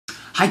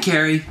Hi,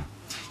 Carrie.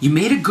 You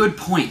made a good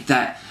point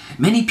that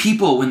many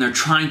people, when they're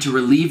trying to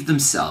relieve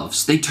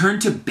themselves, they turn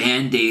to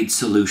Band-Aid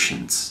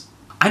solutions.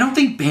 I don't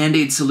think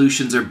Band-Aid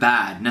solutions are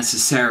bad,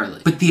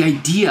 necessarily, but the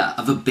idea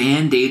of a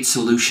Band-Aid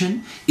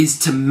solution is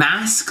to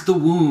mask the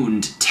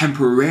wound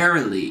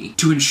temporarily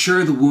to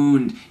ensure the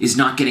wound is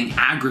not getting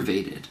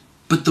aggravated.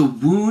 But the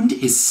wound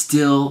is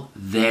still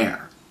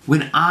there.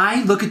 When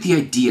I look at the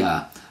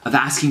idea of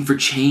asking for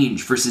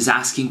change versus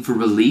asking for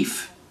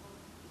relief,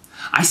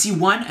 I see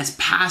one as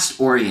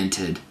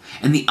past-oriented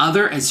and the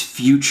other as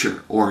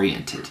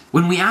future-oriented.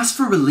 When we ask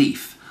for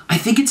relief, I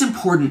think it's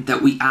important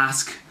that we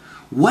ask,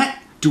 what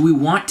do we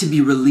want to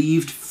be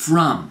relieved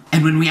from?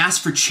 And when we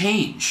ask for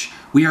change,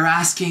 we are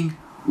asking,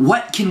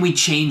 what can we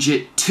change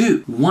it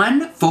to?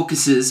 One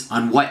focuses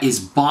on what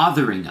is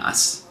bothering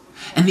us,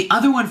 and the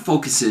other one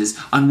focuses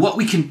on what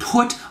we can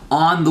put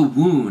on the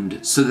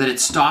wound so that it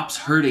stops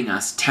hurting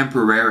us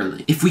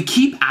temporarily. If we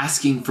keep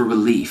asking for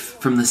relief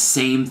from the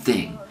same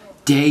thing,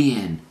 day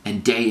in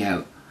and day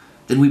out,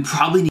 then we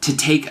probably need to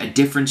take a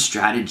different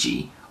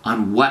strategy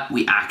on what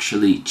we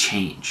actually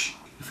change.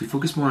 If we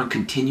focus more on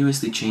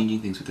continuously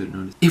changing things without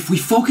noticing. If we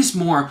focus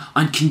more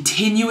on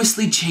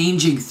continuously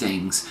changing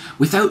things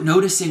without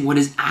noticing what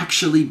is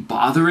actually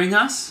bothering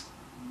us,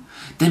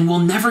 then we'll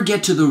never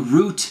get to the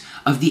root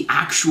of the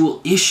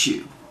actual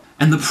issue.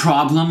 And the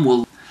problem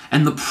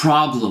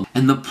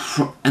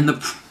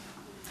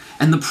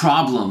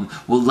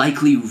will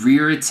likely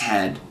rear its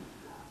head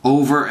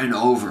over and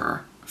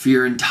over for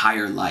your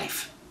entire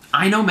life.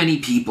 I know many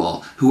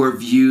people who are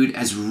viewed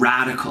as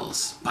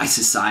radicals by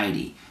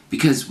society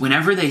because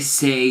whenever they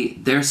say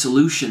their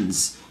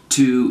solutions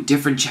to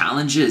different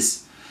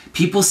challenges,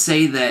 people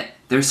say that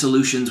their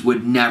solutions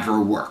would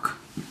never work.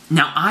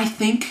 Now, I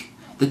think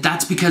that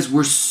that's because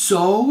we're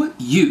so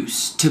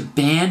used to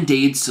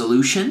Band-Aid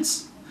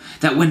solutions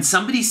that when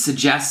somebody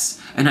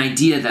suggests an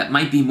idea that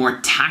might be more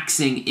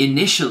taxing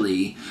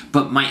initially,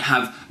 but might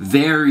have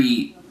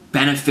very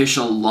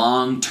beneficial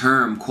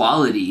long-term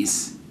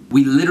qualities,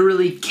 we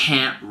literally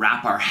can't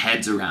wrap our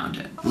heads around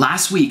it.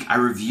 Last week, I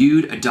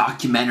reviewed a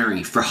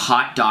documentary for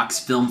Hot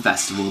Docs Film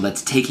Festival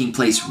that's taking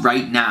place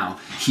right now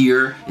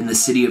here in the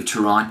city of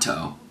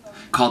Toronto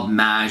called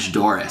Maj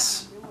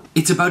Doris.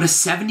 It's about a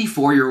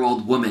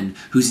 74-year-old woman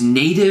who's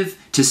native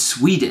to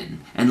Sweden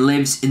and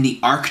lives in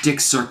the Arctic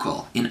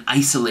Circle in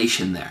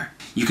isolation there.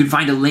 You can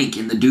find a link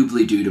in the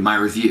doobly-doo to my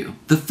review.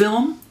 The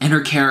film and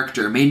her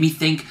character made me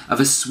think of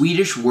a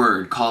Swedish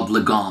word called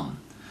lagom,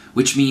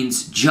 which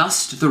means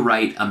just the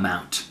right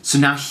amount. So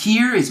now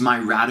here is my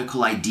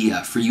radical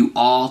idea for you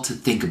all to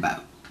think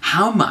about.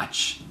 How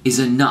much is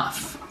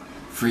enough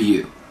for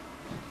you?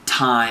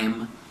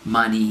 Time,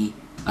 money,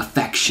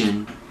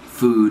 affection,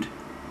 food.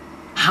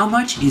 How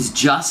much is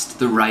just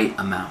the right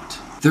amount?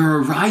 There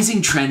are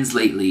rising trends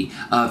lately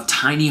of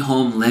tiny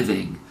home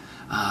living,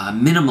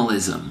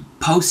 minimalism,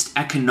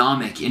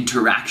 post-economic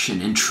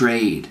interaction and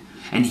trade,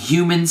 and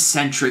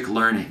human-centric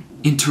learning.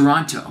 In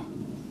Toronto,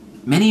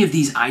 many of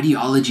these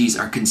ideologies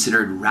are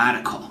considered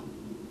radical,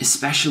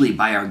 especially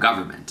by our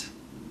government.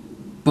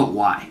 But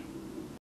why?